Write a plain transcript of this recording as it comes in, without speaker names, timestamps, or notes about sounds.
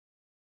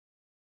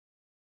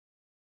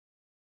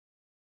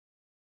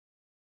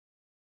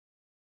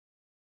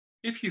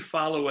If you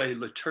follow a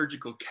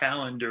liturgical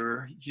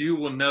calendar, you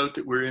will note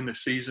that we're in the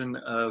season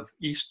of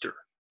Easter.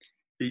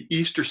 The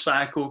Easter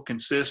cycle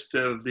consists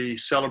of the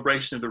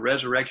celebration of the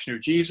resurrection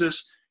of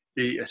Jesus,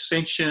 the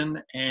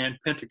Ascension, and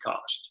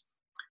Pentecost.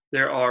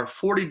 There are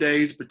 40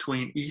 days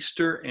between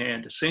Easter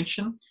and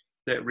Ascension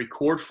that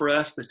record for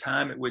us the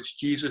time at which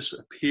Jesus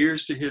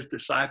appears to his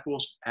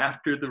disciples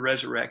after the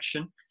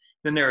resurrection.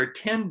 Then there are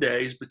 10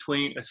 days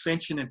between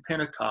Ascension and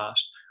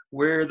Pentecost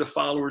where the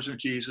followers of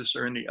Jesus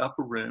are in the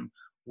upper room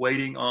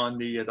waiting on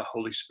the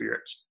Holy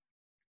Spirit.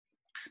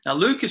 Now,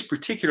 Luke is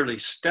particularly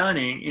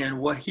stunning in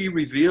what he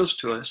reveals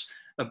to us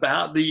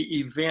about the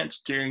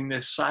events during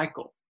this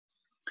cycle.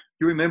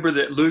 You remember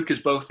that Luke is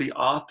both the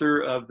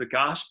author of the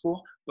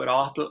gospel, but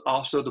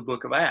also the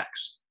book of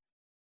Acts.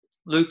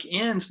 Luke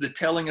ends the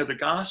telling of the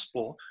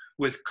gospel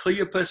with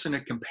Cleopas and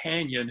a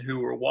companion who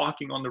were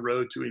walking on the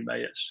road to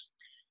Emmaus.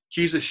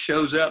 Jesus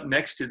shows up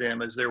next to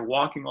them as they're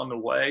walking on the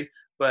way,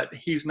 but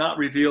he's not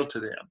revealed to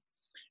them.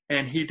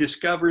 And he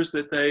discovers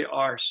that they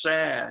are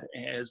sad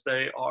as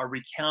they are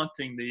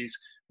recounting these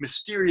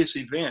mysterious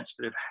events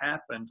that have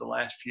happened the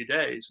last few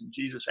days. And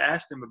Jesus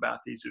asked them about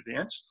these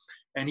events,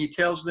 and he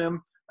tells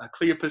them,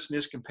 Cleopas and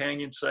his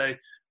companions say,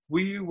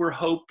 we were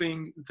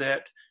hoping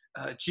that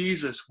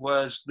Jesus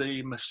was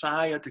the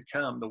Messiah to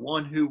come, the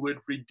one who would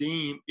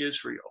redeem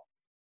Israel.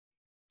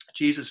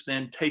 Jesus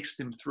then takes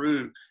them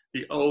through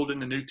the Old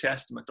and the New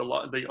Testament,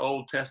 the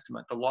Old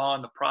Testament, the law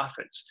and the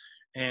prophets,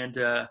 and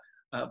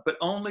but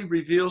only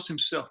reveals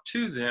himself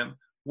to them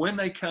when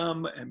they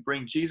come and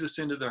bring Jesus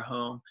into their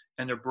home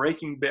and they're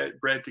breaking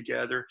bread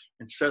together,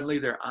 and suddenly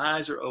their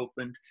eyes are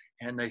opened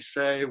and they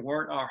say,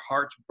 weren't our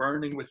hearts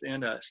burning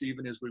within us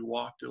even as we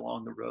walked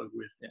along the road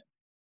with him?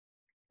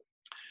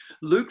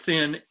 Luke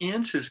then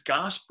ends his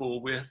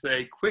gospel with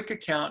a quick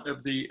account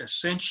of the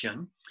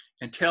ascension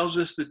and tells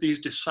us that these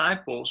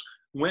disciples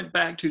went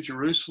back to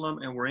Jerusalem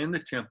and were in the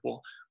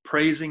temple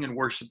praising and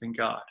worshiping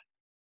God.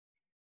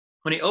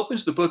 When he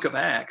opens the book of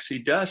Acts, he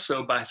does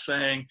so by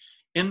saying,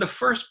 in the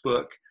first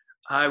book,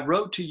 I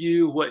wrote to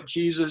you what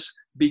Jesus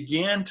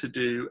began to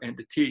do and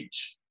to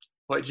teach.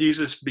 What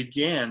Jesus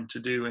began to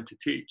do and to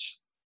teach.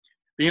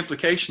 The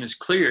implication is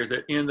clear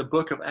that in the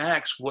book of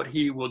Acts, what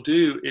he will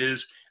do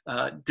is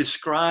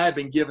describe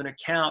and give an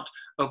account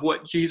of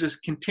what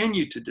Jesus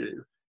continued to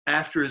do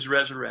after his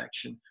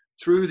resurrection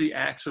through the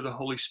acts of the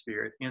Holy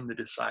Spirit in the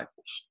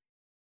disciples.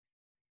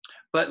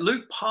 But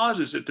Luke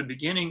pauses at the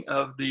beginning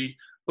of the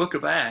book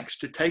of Acts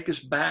to take us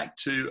back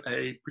to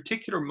a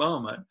particular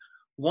moment,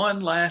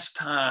 one last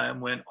time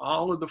when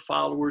all of the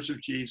followers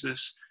of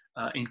Jesus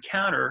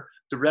encounter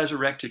the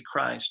resurrected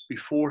Christ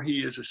before he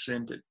is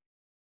ascended.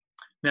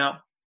 Now,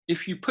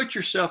 if you put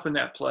yourself in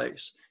that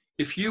place,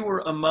 if you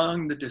were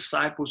among the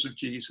disciples of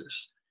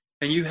Jesus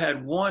and you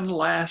had one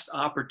last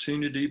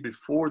opportunity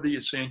before the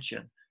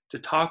ascension to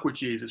talk with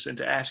Jesus and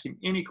to ask him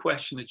any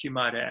question that you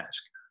might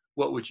ask,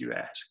 what would you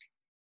ask?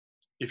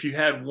 If you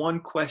had one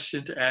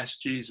question to ask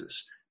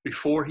Jesus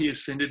before he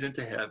ascended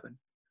into heaven,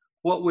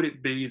 what would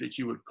it be that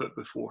you would put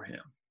before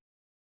him?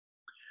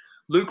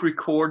 Luke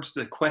records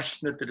the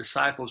question that the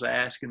disciples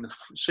ask in the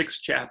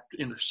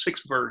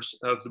sixth verse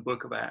of the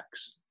book of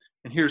Acts.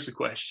 And here's the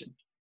question.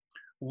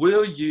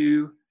 Will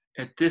you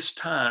at this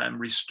time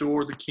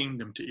restore the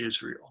kingdom to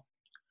Israel?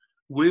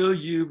 Will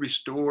you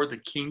restore the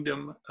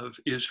kingdom of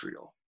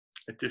Israel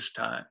at this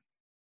time?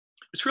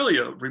 It's really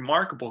a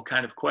remarkable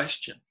kind of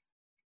question.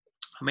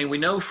 I mean, we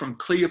know from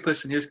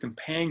Cleopas and his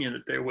companion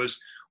that there was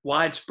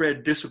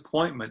widespread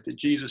disappointment that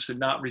Jesus had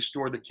not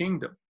restored the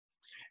kingdom.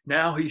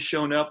 Now he's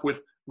shown up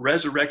with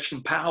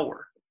resurrection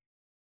power.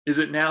 Is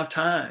it now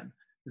time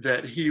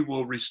that he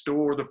will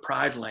restore the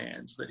Pride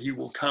Lands, that he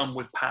will come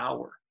with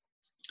power?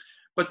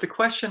 But the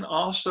question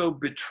also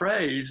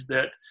betrays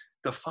that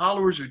the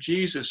followers of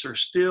Jesus are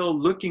still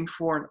looking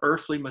for an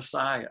earthly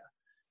Messiah.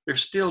 They're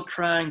still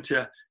trying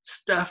to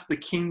stuff the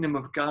kingdom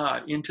of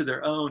God into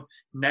their own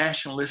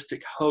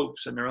nationalistic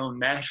hopes and their own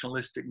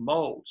nationalistic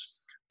molds,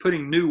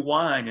 putting new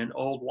wine in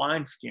old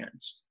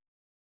wineskins.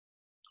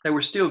 They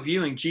were still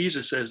viewing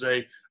Jesus as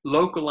a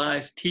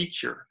localized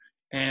teacher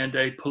and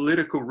a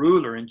political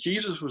ruler, and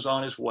Jesus was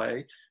on his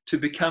way to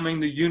becoming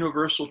the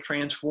universal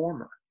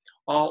transformer.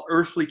 All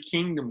earthly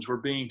kingdoms were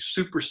being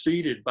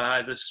superseded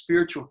by the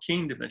spiritual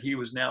kingdom that he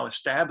was now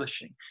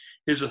establishing.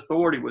 His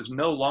authority was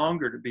no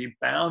longer to be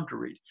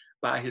boundaried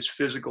by his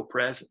physical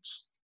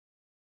presence.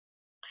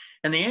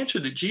 And the answer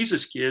that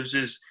Jesus gives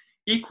is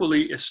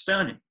equally as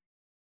stunning.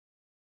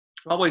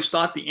 I always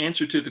thought the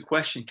answer to the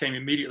question came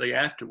immediately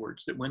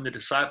afterwards, that when the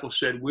disciples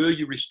said, will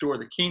you restore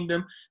the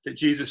kingdom? That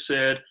Jesus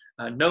said,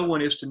 no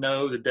one is to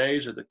know the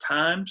days or the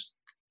times.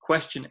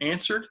 Question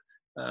answered,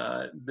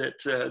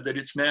 that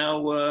it's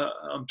now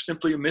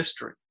simply a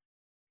mystery.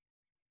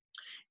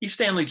 E.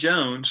 Stanley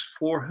Jones,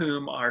 for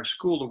whom our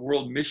School of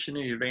World Mission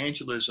and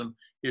Evangelism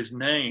is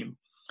named,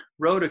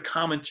 wrote a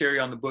commentary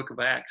on the book of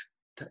Acts.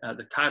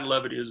 The title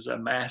of it is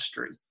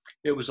Mastery.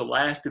 It was the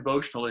last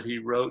devotional that he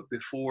wrote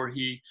before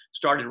he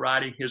started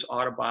writing his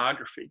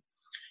autobiography.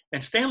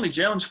 And Stanley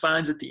Jones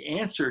finds that the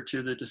answer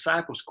to the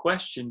disciples'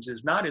 questions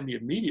is not in the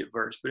immediate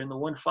verse, but in the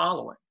one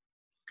following.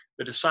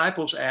 The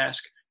disciples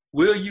ask,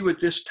 "Will you at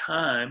this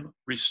time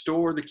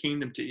restore the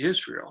kingdom to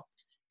Israel?"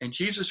 And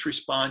Jesus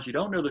responds, "You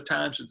don't know the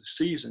times of the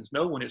seasons.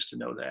 No one is to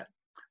know that.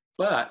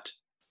 But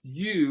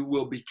you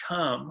will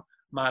become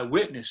my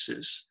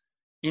witnesses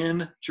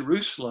in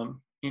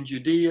Jerusalem, in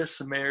Judea,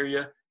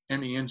 Samaria,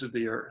 and the ends of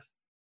the earth."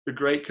 The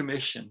Great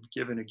Commission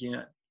given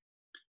again.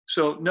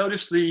 So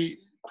notice the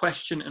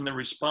question and the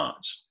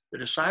response. The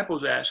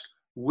disciples ask,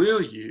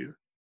 "Will you?"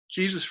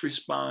 Jesus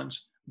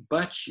responds,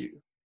 "But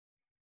you."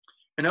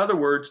 In other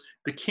words,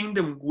 the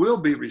kingdom will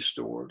be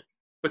restored,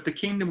 but the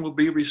kingdom will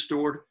be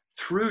restored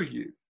through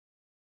you.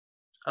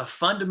 A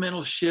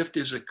fundamental shift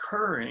is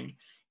occurring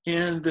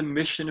in the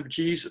mission of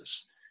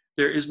Jesus.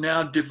 There is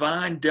now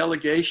divine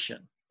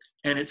delegation,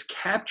 and it's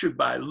captured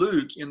by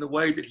Luke in the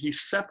way that he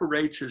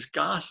separates his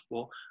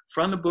gospel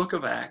from the book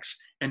of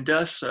Acts and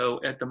does so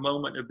at the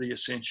moment of the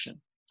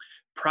ascension.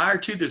 Prior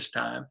to this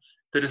time,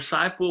 the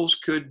disciples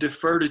could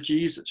defer to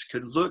Jesus,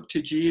 could look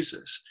to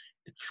Jesus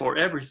for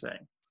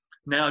everything.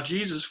 Now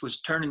Jesus was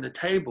turning the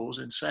tables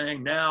and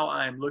saying, "Now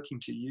I am looking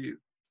to you."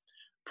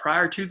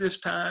 Prior to this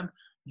time,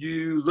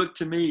 you look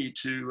to me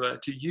to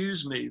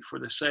use me for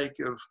the sake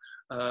of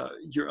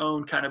your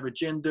own kind of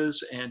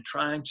agendas and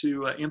trying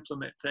to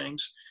implement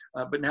things,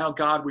 but now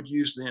God would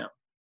use them.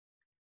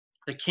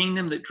 The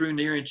kingdom that drew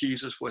near in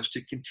Jesus was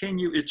to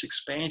continue its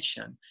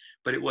expansion,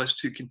 but it was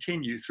to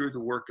continue through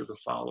the work of the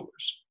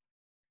followers.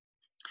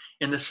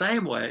 In the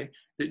same way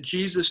that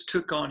Jesus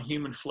took on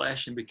human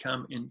flesh and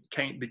became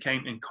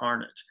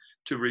incarnate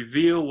to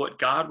reveal what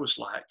God was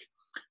like,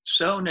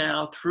 so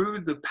now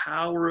through the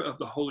power of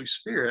the Holy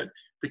Spirit,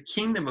 the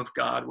kingdom of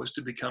God was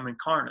to become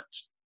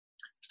incarnate.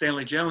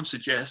 Stanley Jones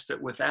suggests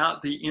that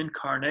without the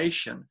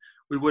incarnation,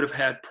 we would have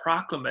had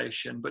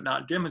proclamation but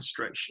not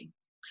demonstration,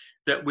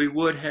 that we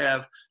would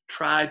have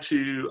tried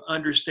to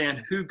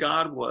understand who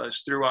God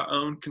was through our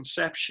own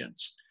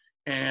conceptions,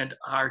 and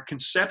our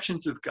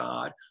conceptions of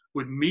God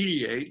would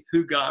mediate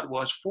who God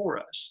was for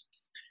us.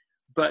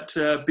 But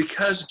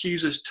because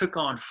Jesus took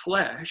on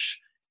flesh,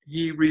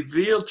 he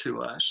revealed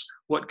to us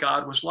what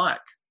God was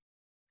like.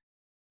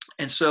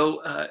 And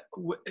so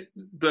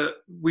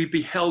we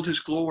beheld his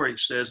glory,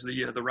 says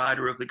the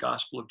writer of the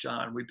Gospel of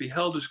John. We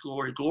beheld his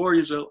glory. Glory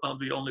is of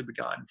the only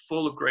begotten,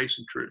 full of grace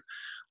and truth.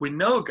 We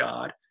know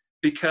God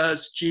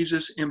because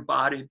Jesus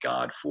embodied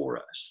God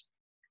for us.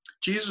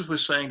 Jesus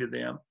was saying to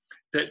them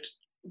that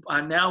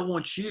I now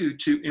want you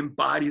to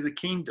embody the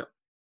kingdom.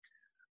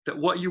 That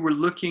what you were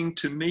looking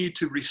to me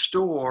to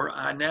restore,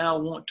 I now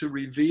want to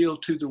reveal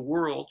to the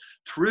world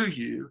through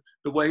you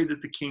the way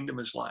that the kingdom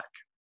is like.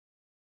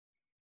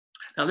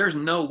 Now, there's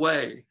no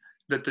way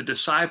that the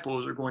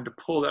disciples are going to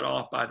pull that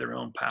off by their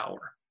own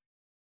power.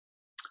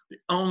 The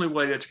only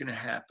way that's going to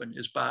happen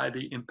is by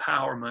the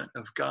empowerment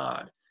of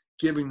God,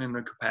 giving them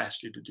the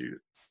capacity to do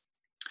it.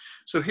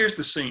 So here's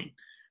the scene.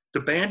 The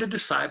band of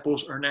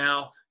disciples are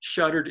now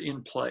shuttered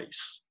in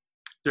place.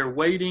 They're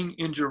waiting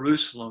in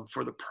Jerusalem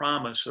for the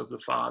promise of the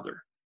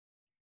Father.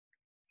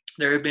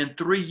 There have been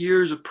 3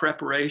 years of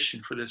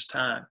preparation for this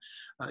time.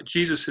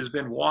 Jesus has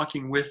been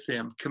walking with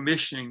them,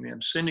 commissioning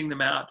them, sending them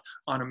out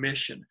on a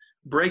mission,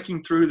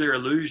 breaking through their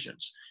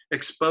illusions,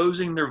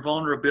 exposing their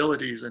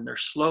vulnerabilities and their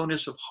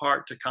slowness of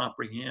heart to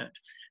comprehend.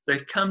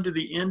 They've come to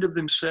the end of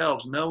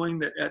themselves, knowing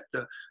that at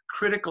the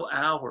critical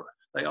hour,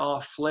 they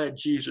all fled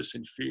Jesus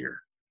in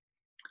fear.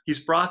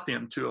 He's brought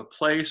them to a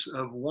place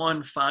of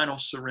one final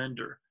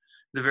surrender,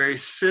 the very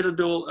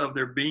citadel of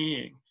their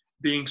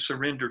being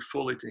surrendered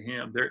fully to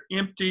him. They're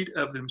emptied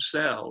of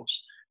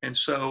themselves and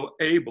so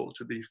able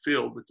to be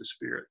filled with the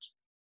Spirit.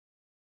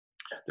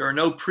 There are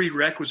no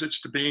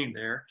prerequisites to being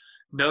there,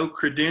 no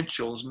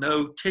credentials,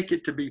 no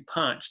ticket to be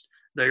punched.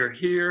 They are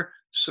here,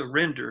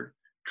 surrendered,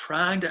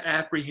 trying to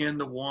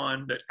apprehend the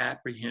one that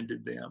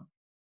apprehended them.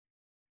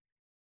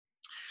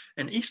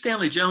 And E.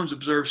 Stanley Jones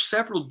observes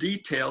several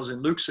details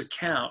in Luke's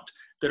account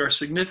that are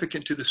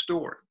significant to the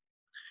story.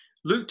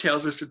 Luke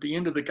tells us at the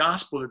end of the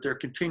gospel that they're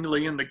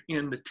continually in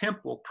the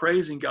temple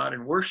praising God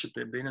and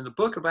worshiping. And in the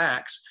book of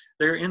Acts,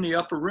 they're in the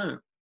upper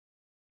room.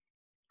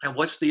 And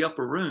what's the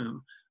upper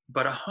room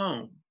but a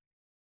home?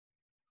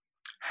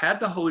 Had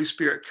the Holy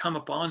Spirit come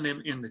upon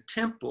them in the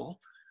temple,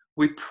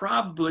 we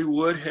probably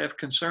would have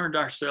concerned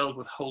ourselves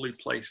with holy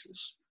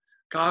places.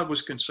 God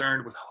was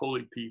concerned with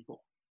holy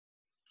people.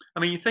 I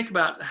mean, you think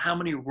about how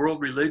many world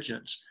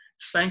religions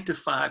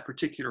sanctify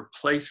particular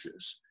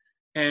places.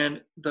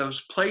 And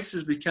those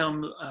places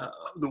become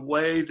the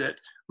way that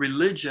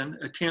religion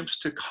attempts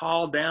to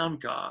call down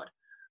God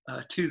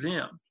to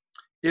them.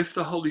 If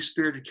the Holy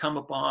Spirit had come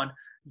upon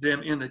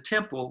them in the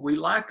temple, we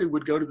likely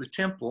would go to the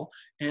temple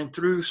and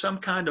through some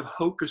kind of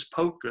hocus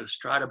pocus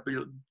try to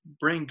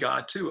bring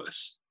God to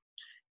us.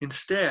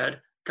 Instead,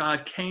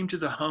 God came to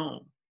the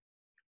home.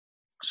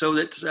 So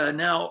that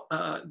now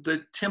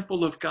the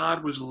temple of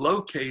God was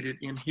located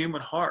in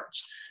human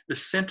hearts. The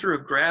center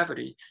of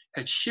gravity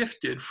had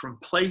shifted from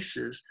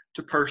places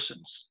to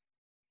persons.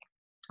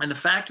 And the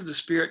fact of the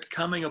Spirit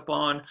coming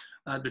upon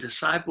the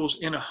disciples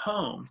in a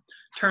home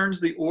turns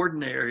the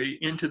ordinary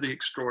into the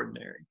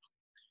extraordinary.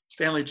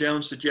 Stanley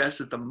Jones suggests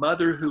that the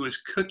mother who is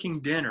cooking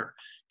dinner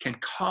can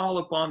call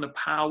upon the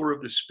power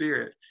of the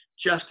Spirit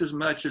just as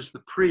much as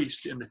the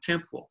priest in the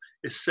temple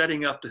is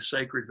setting up the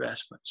sacred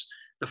vestments.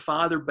 The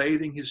father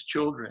bathing his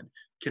children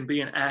can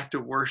be an act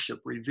of worship,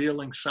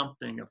 revealing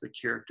something of the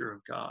character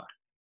of God.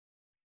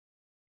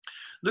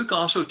 Luke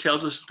also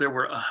tells us that there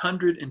were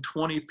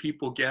 120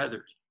 people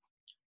gathered,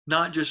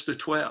 not just the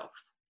 12.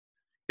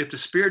 If the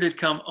Spirit had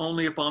come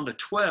only upon the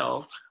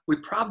 12, we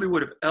probably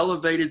would have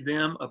elevated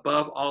them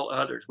above all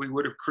others. We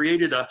would have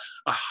created a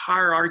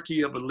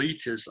hierarchy of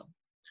elitism.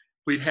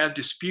 We'd have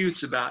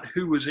disputes about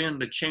who was in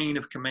the chain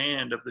of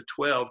command of the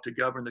 12 to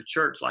govern the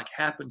church, like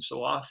happens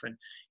so often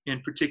in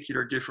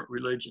particular different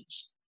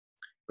religions.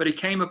 But he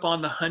came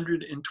upon the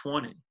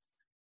 120.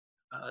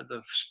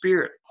 The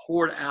Spirit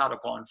poured out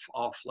upon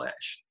all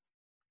flesh.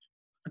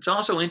 It's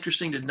also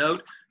interesting to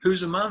note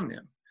who's among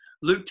them.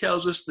 Luke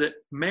tells us that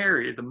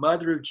Mary, the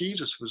mother of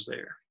Jesus, was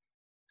there.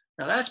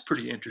 Now that's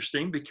pretty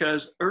interesting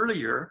because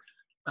earlier,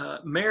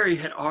 Mary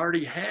had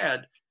already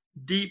had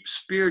deep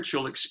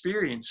spiritual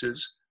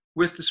experiences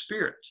with the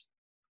Spirit,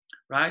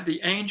 right? The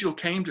angel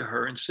came to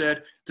her and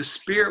said, the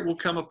Spirit will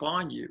come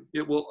upon you.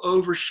 It will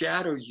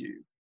overshadow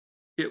you.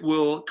 It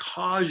will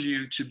cause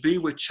you to be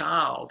with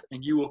child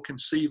and you will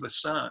conceive a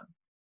son.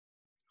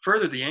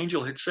 Further, the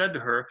angel had said to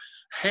her,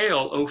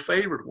 "Hail, O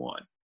favored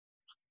one."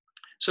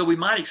 So we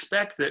might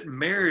expect that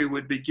Mary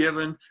would be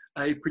given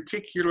a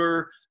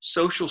particular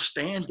social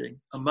standing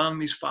among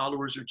these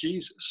followers of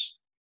Jesus.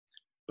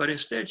 But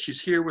instead,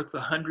 she's here with the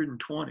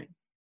 120.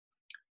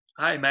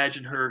 I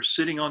imagine her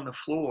sitting on the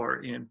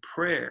floor in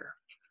prayer,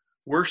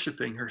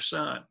 worshiping her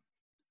son.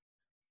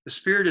 The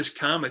Spirit has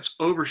come, it's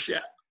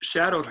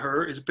overshadowed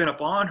her, it's been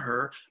upon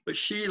her, but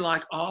she,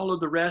 like all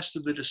of the rest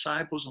of the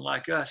disciples and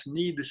like us,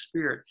 need the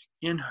Spirit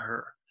in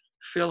her,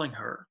 filling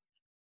her,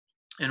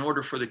 in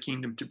order for the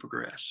kingdom to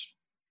progress.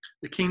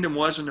 The kingdom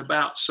wasn't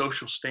about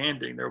social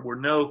standing. There were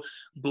no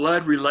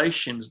blood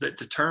relations that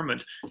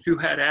determined who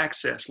had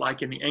access,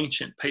 like in the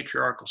ancient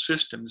patriarchal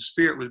system. The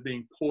Spirit was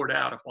being poured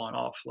out upon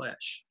all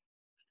flesh.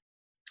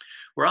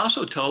 We're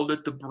also told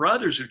that the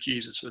brothers of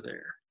Jesus are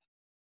there.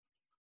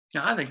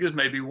 Now, I think this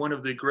may be one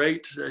of the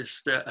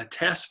greatest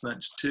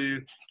attestments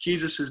to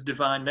Jesus'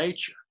 divine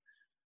nature.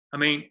 I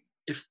mean,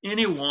 if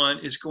anyone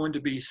is going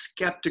to be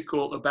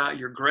skeptical about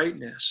your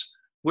greatness,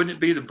 wouldn't it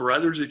be the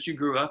brothers that you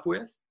grew up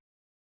with?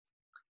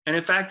 And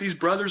in fact, these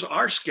brothers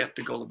are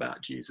skeptical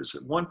about Jesus.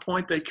 At one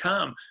point, they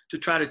come to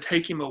try to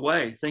take him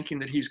away, thinking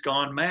that he's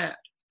gone mad.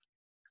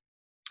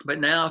 But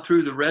now,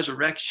 through the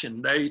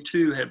resurrection, they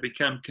too have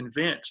become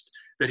convinced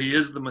that he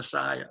is the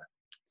Messiah.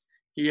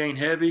 He ain't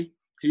heavy.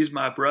 He's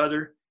my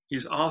brother.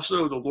 He's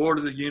also the Lord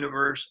of the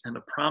universe and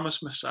the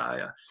promised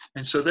Messiah.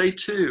 And so they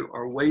too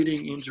are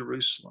waiting in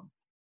Jerusalem.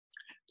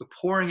 The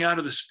pouring out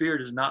of the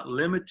Spirit is not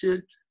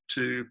limited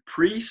to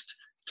priests,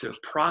 to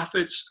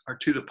prophets, or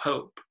to the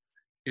Pope.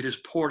 It is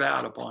poured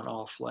out upon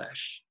all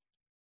flesh.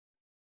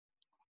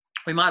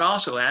 We might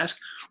also ask,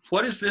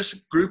 what is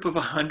this group of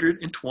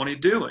 120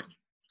 doing?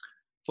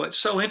 Well, it's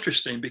so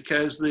interesting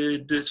because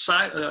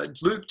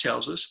Luke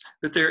tells us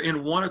that they're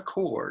in one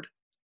accord,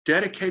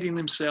 dedicating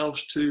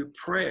themselves to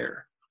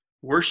prayer,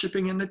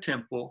 worshiping in the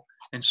temple,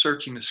 and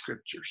searching the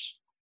scriptures.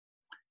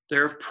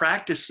 They're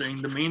practicing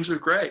the means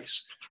of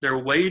grace. They're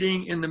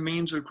waiting in the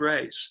means of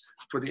grace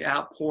for the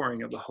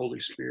outpouring of the Holy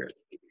Spirit.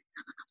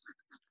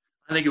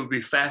 I think it would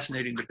be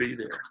fascinating to be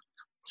there,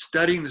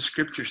 studying the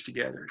scriptures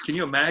together. Can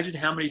you imagine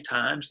how many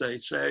times they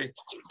say,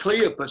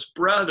 "Cleopas,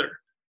 brother,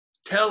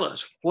 tell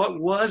us, what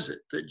was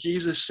it that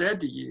Jesus said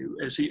to you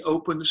as he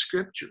opened the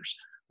scriptures?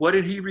 What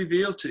did he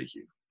reveal to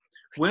you?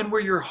 When were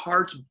your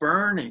hearts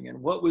burning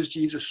and what was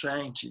Jesus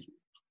saying to you?"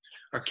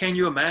 Or can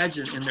you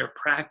imagine in their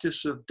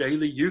practice of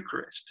daily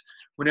Eucharist,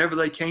 whenever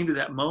they came to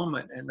that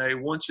moment and they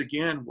once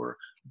again were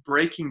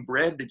breaking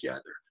bread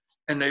together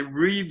and they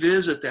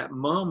revisit that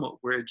moment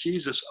where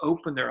Jesus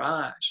opened their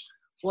eyes?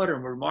 What a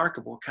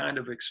remarkable kind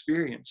of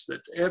experience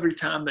that every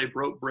time they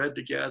broke bread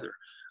together,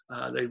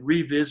 they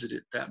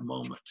revisited that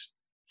moment.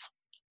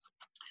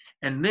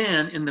 And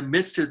then in the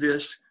midst of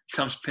this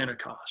comes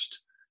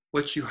Pentecost,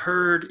 what you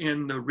heard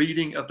in the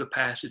reading of the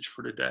passage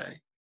for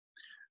today.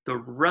 The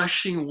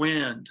rushing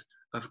wind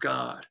of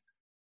God,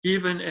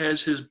 even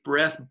as his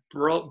breath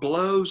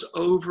blows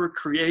over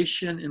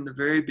creation in the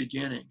very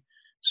beginning,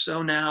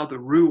 so now the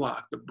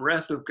Ruach, the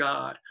breath of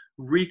God,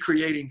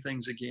 recreating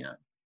things again.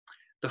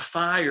 The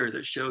fire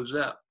that shows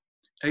up.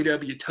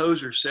 A.W.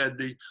 Tozer said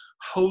the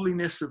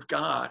holiness of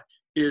God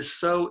is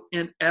so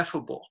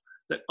ineffable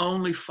that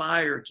only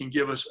fire can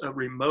give us a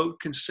remote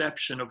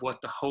conception of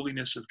what the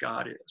holiness of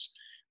God is.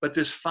 But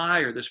this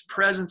fire, this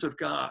presence of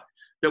God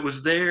that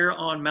was there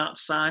on Mount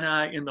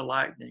Sinai in the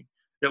lightning,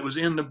 that was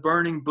in the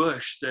burning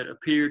bush that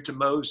appeared to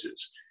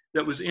Moses,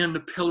 that was in the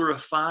pillar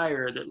of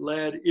fire that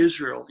led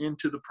Israel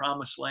into the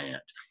promised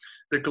land,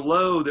 the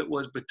glow that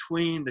was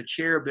between the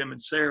cherubim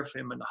and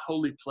seraphim in the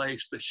holy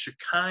place, the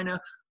Shekinah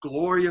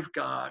glory of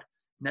God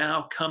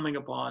now coming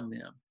upon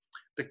them.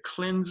 The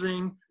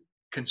cleansing,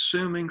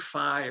 consuming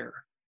fire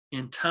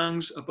in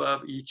tongues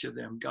above each of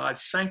them.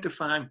 God's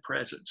sanctifying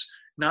presence,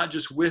 not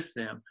just with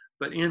them,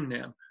 but in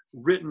them,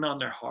 written on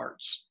their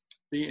hearts.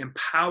 The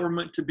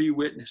empowerment to be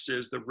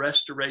witnesses, the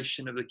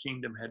restoration of the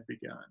kingdom had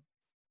begun.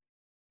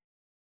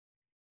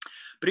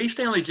 But E.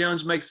 Stanley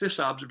Jones makes this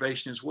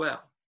observation as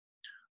well.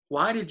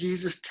 Why did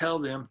Jesus tell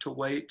them to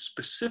wait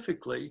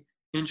specifically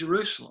in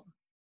Jerusalem?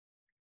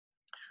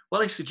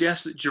 Well, he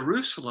suggests that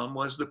Jerusalem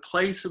was the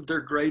place of their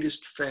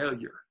greatest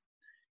failure.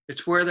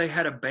 It's where they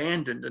had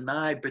abandoned,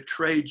 denied,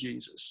 betrayed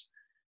Jesus.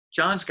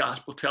 John's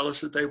gospel tells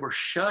us that they were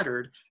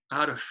shuddered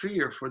out of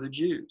fear for the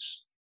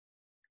Jews.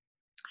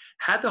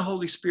 Had the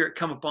Holy Spirit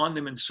come upon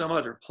them in some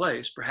other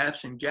place,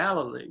 perhaps in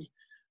Galilee,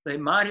 they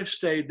might have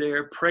stayed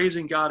there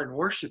praising God and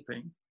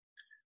worshiping,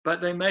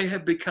 but they may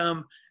have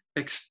become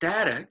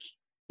ecstatic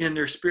in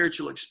their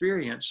spiritual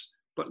experience,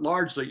 but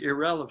largely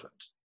irrelevant.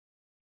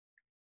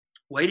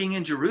 Waiting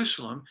in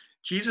Jerusalem,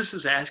 Jesus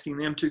is asking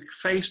them to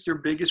face their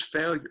biggest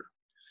failure,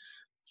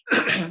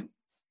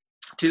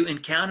 to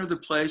encounter the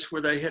place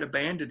where they had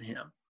abandoned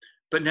him,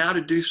 but now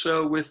to do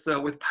so with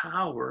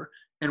power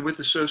and with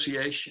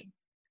association.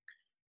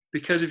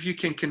 Because if you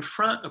can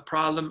confront a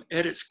problem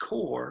at its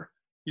core,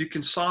 you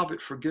can solve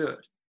it for good.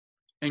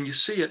 And you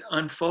see it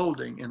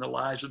unfolding in the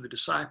lives of the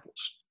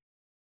disciples.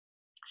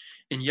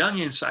 In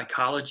Jungian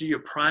psychology, a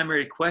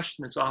primary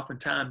question that's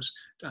oftentimes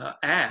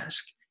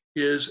asked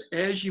is,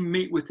 as you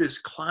meet with this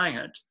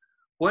client,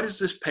 what is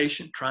this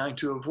patient trying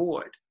to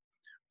avoid?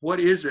 What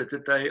is it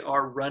that they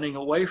are running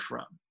away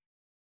from?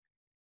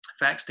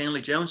 In fact,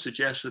 Stanley Jones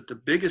suggests that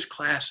the biggest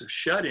class of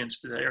shut-ins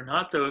today are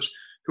not those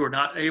who are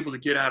not able to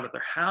get out of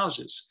their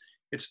houses.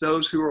 It's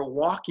those who are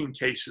walking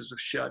cases of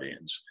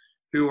shut-ins,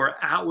 who are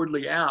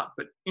outwardly out,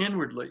 but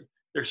inwardly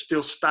they're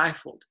still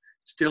stifled,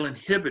 still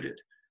inhibited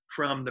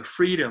from the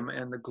freedom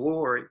and the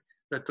glory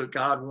that the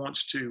God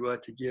wants to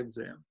give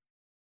them.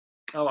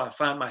 Oh, I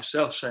find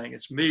myself saying,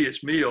 it's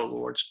me, O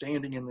Lord,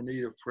 standing in the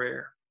need of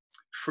prayer.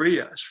 Free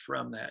us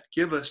from that.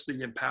 Give us the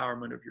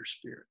empowerment of your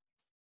Spirit.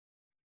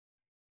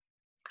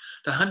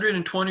 The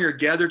 120 are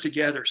gathered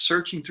together,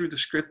 searching through the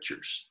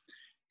scriptures.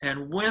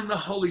 And when the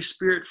Holy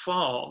Spirit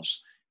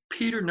falls,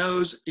 Peter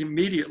knows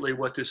immediately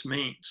what this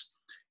means.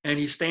 And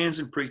he stands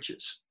and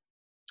preaches.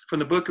 From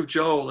the book of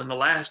Joel, in the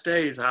last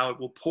days, I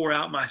will pour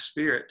out my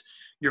Spirit.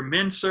 Your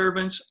men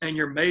servants and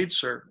your maid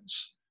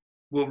servants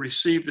will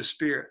receive the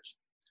Spirit.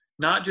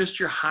 Not just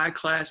your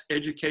high-class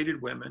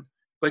educated women,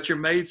 but your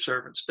maid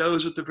servants,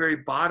 those at the very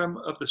bottom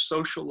of the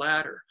social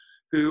ladder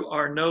who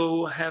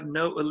have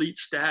no elite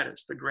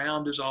status. The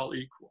ground is all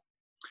equal.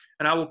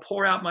 And I will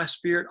pour out my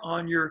Spirit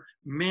on your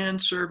men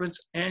servants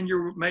and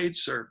your maid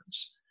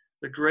servants.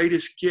 The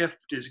greatest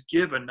gift is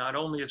given, not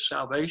only of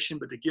salvation,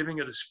 but the giving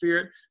of the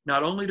Spirit,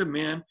 not only to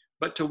men,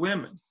 but to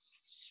women.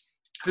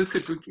 Who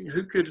could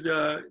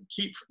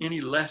keep any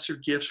lesser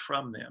gifts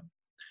from them?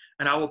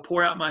 And I will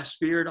pour out my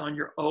Spirit on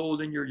your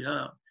old and your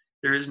young.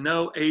 There is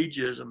no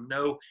ageism,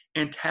 no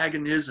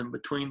antagonism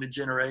between the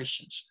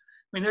generations.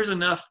 I mean, there's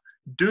enough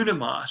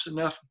dunamos,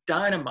 enough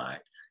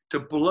dynamite to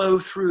blow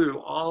through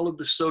all of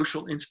the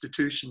social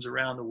institutions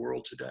around the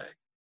world today.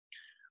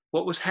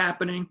 What was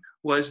happening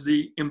was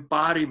the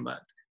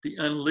embodiment, the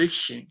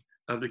unleashing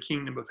of the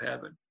kingdom of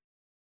heaven.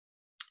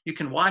 You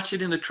can watch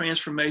it in the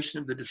transformation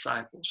of the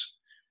disciples.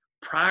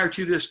 Prior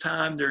to this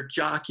time, they're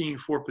jockeying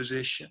for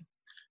position.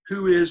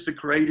 Who is the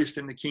greatest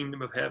in the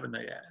kingdom of heaven,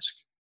 they ask.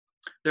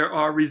 There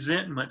are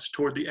resentments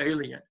toward the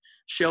alien.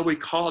 Shall we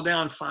call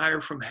down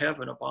fire from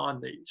heaven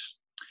upon these?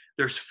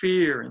 There's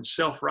fear and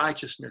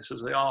self-righteousness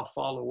as they all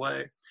fall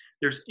away.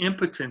 There's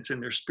impotence in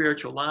their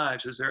spiritual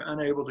lives as they're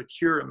unable to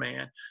cure a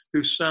man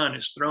whose son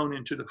is thrown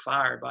into the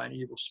fire by an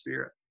evil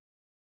spirit.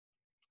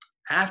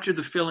 After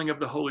the filling of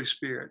the Holy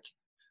Spirit,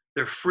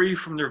 they're free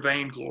from their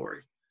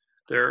vainglory.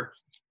 Their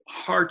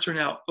hearts are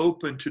now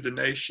open to the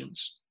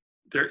nations.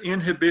 Their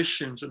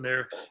inhibitions and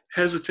their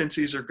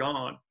hesitancies are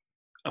gone.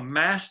 A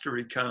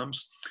mastery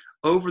comes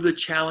over the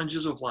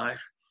challenges of life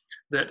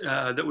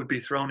that would be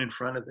thrown in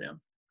front of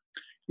them.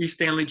 E.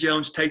 Stanley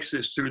Jones takes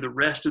this through the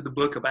rest of the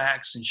book of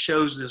Acts and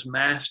shows this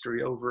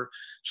mastery over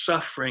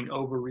suffering,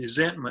 over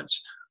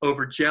resentments,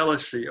 over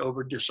jealousy,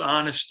 over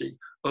dishonesty,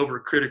 over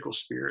critical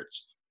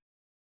spirits.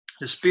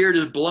 The Spirit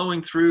is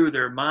blowing through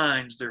their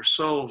minds, their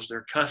souls,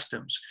 their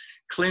customs,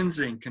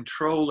 cleansing,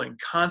 controlling,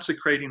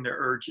 consecrating their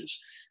urges.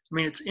 I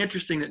mean, it's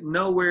interesting that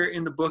nowhere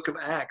in the book of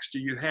Acts do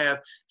you have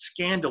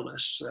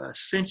scandalous,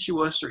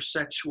 sensuous, or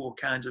sexual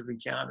kinds of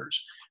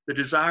encounters. The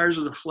desires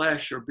of the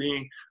flesh are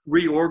being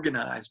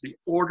reorganized. The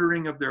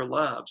ordering of their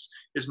loves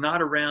is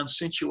not around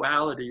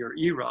sensuality or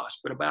eros,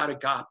 but about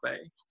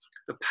agape,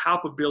 the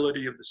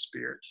palpability of the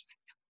Spirit.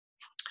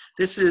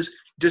 This is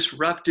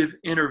disruptive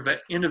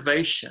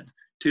innovation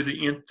to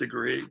the nth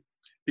degree.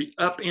 The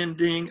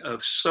upending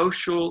of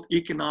social,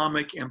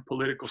 economic, and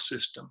political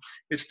system.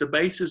 It's the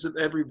basis of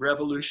every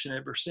revolution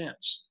ever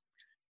since.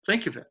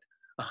 Think of it,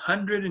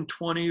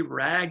 120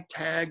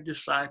 ragtag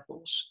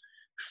disciples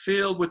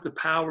filled with the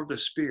power of the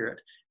Spirit,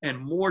 and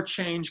more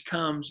change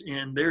comes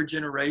in their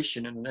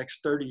generation in the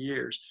next 30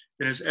 years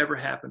than has ever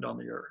happened on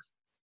the earth.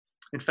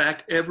 In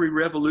fact, every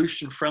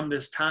revolution from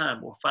this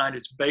time will find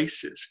its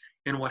basis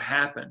in what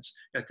happens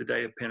at the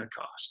day of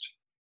Pentecost.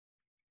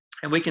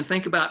 And we can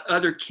think about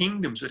other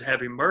kingdoms that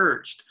have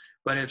emerged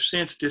but have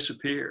since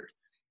disappeared.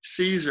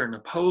 Caesar,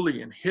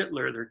 Napoleon,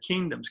 Hitler, their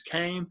kingdoms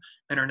came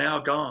and are now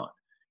gone.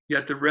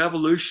 Yet the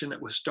revolution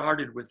that was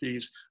started with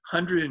these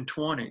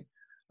 120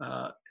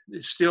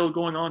 is still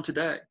going on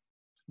today.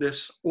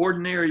 This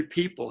ordinary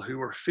people who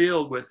are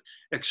filled with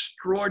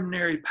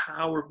extraordinary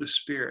power of the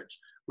Spirit,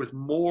 with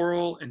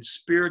moral and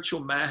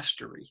spiritual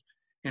mastery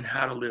in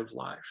how to live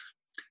life.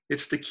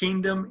 It's the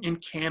kingdom in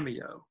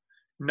cameo,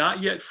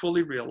 not yet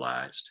fully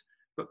realized,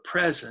 but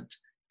present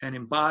and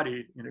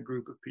embodied in a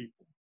group of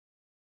people.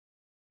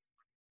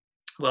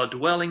 Well,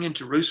 dwelling in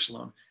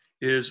Jerusalem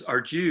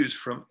are Jews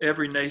from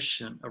every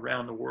nation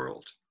around the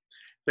world.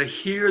 They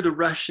hear the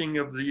rushing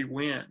of the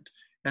wind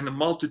and the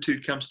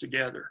multitude comes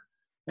together.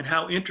 And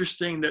how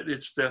interesting that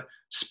it's the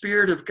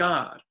Spirit of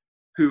God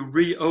who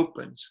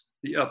reopens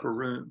the upper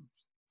room.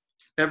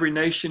 Every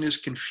nation is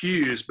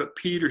confused, but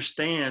Peter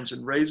stands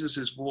and raises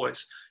his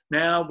voice.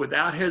 Now,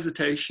 without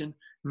hesitation,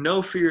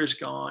 no fear is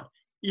gone,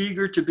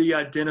 eager to be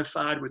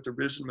identified with the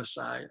risen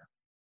Messiah.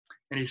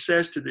 And he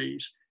says to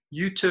these,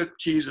 you took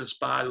Jesus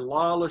by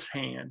lawless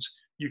hands,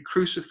 you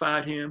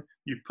crucified him,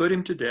 you put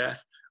him to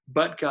death,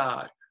 but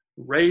God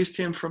raised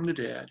him from the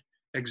dead,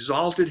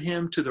 exalted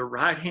him to the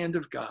right hand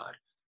of God.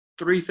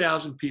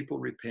 3,000 people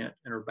repent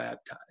and are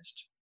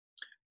baptized.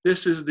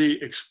 This is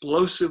the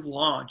explosive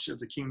launch of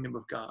the kingdom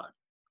of God,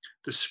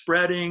 the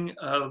spreading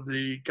of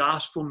the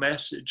gospel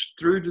message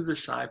through the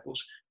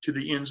disciples to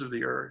the ends of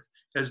the earth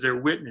as their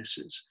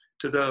witnesses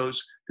to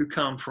those who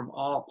come from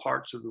all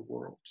parts of the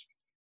world.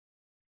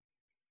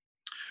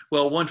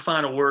 Well, one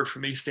final word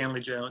from E. Stanley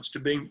Jones to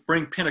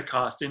bring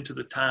Pentecost into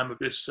the time of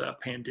this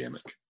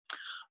pandemic.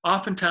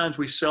 Oftentimes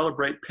we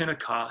celebrate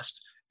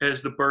Pentecost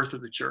as the birth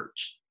of the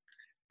church.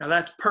 Now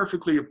that's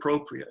perfectly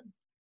appropriate.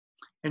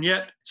 And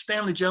yet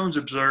Stanley Jones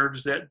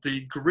observes that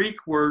the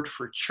Greek word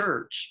for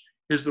church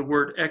is the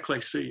word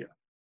ekklesia.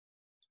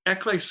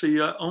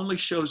 Ekklesia only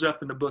shows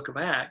up in the book of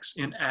Acts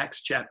in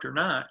Acts chapter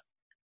 9.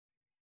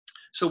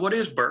 So what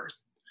is birth?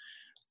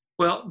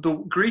 Well, the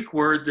Greek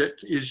word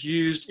that is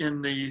used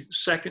in the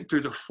 2nd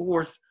through the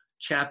 4th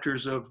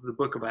chapters of the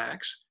book of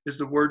Acts is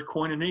the word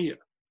koinonia,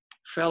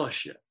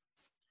 fellowship.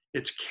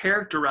 It's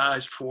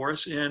characterized for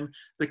us in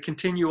the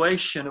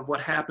continuation of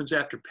what happens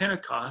after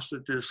Pentecost,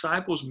 that the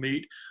disciples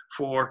meet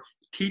for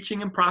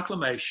teaching and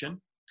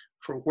proclamation,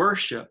 for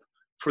worship,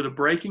 for the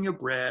breaking of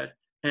bread,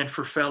 and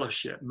for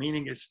fellowship,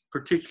 meaning it's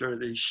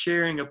particularly the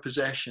sharing of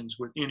possessions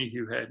with any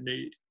who had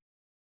need.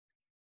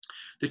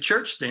 The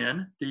church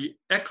then, the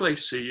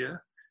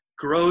ekklesia,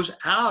 grows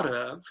out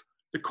of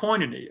the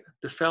koinonia,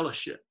 the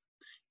fellowship.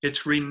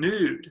 It's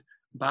renewed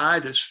by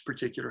this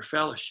particular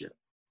fellowship.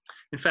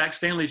 In fact,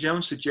 Stanley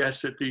Jones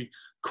suggests that the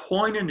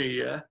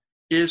koinonia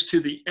is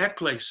to the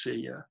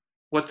ekklesia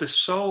what the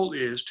soul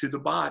is to the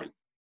body.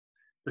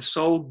 The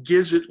soul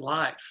gives it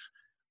life.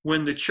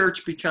 When the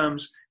church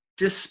becomes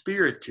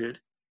dispirited,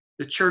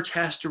 the church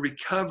has to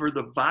recover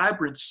the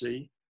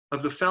vibrancy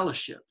of the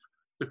fellowship,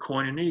 the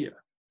koinonia,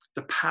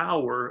 the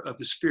power of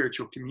the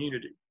spiritual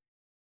community.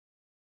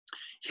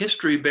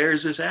 History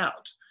bears this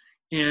out.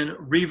 In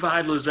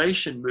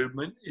revitalization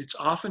movement, it's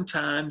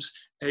oftentimes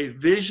a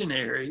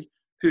visionary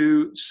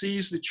who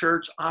sees the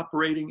church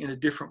operating in a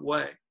different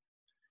way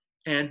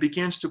and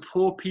begins to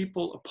pull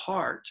people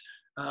apart.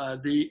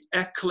 The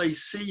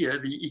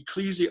ekklesia, the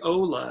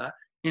ecclesiola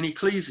in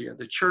ecclesia,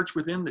 the church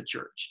within the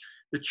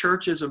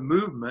church as a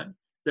movement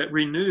that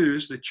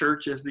renews the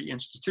church as the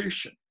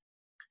institution.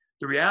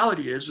 The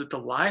reality is that the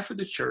life of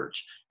the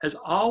church has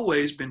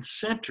always been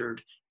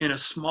centered in a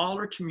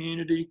smaller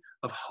community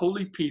of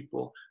holy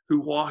people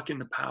who walk in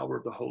the power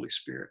of the Holy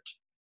Spirit.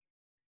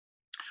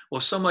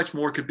 Well, so much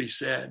more could be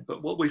said,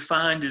 but what we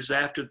find is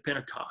after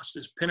Pentecost,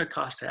 as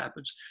Pentecost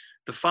happens,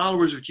 the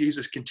followers of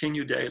Jesus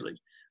continue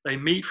daily. They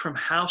meet from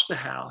house to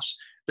house.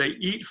 They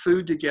eat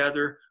food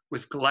together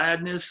with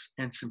gladness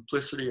and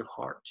simplicity of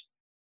heart.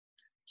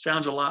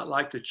 Sounds a lot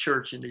like the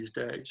church in these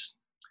days.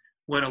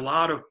 When a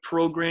lot of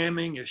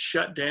programming is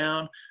shut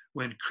down,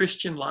 when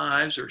Christian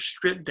lives are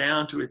stripped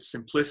down to its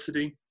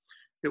simplicity,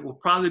 it will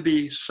probably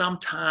be some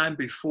time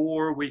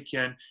before we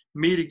can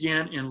meet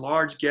again in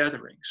large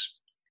gatherings.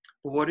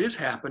 But what is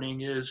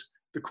happening is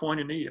the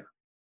koinonia.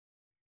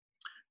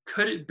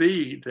 Could it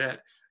be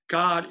that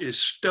God is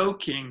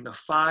stoking the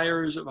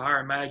fires of our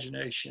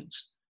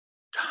imaginations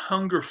to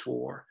hunger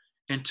for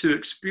and to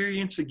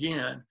experience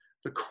again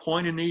the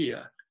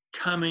koinonia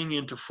coming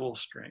into full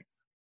strength?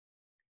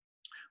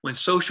 When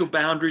social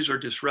boundaries are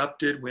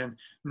disrupted, when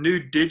new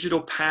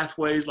digital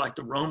pathways like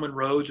the Roman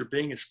roads are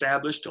being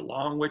established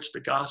along which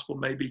the gospel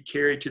may be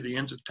carried to the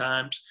ends of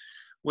times,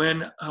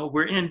 when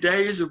we're in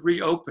days of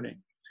reopening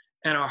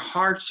and our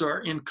hearts are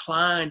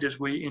inclined as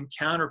we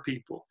encounter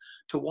people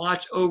to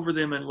watch over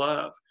them in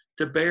love,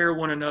 to bear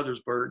one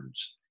another's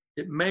burdens,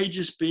 it may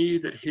just be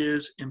that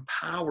his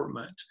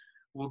empowerment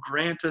will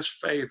grant us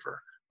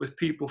favor with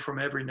people from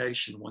every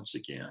nation once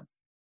again.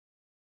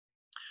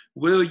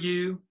 Will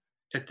you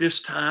at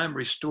this time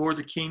restore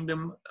the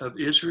kingdom of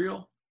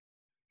Israel?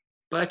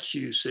 But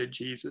you, said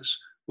Jesus,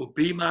 will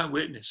be my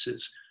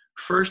witnesses,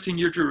 first in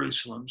your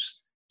Jerusalems,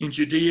 in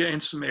Judea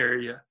and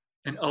Samaria,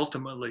 and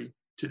ultimately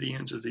to the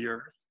ends of the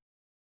earth.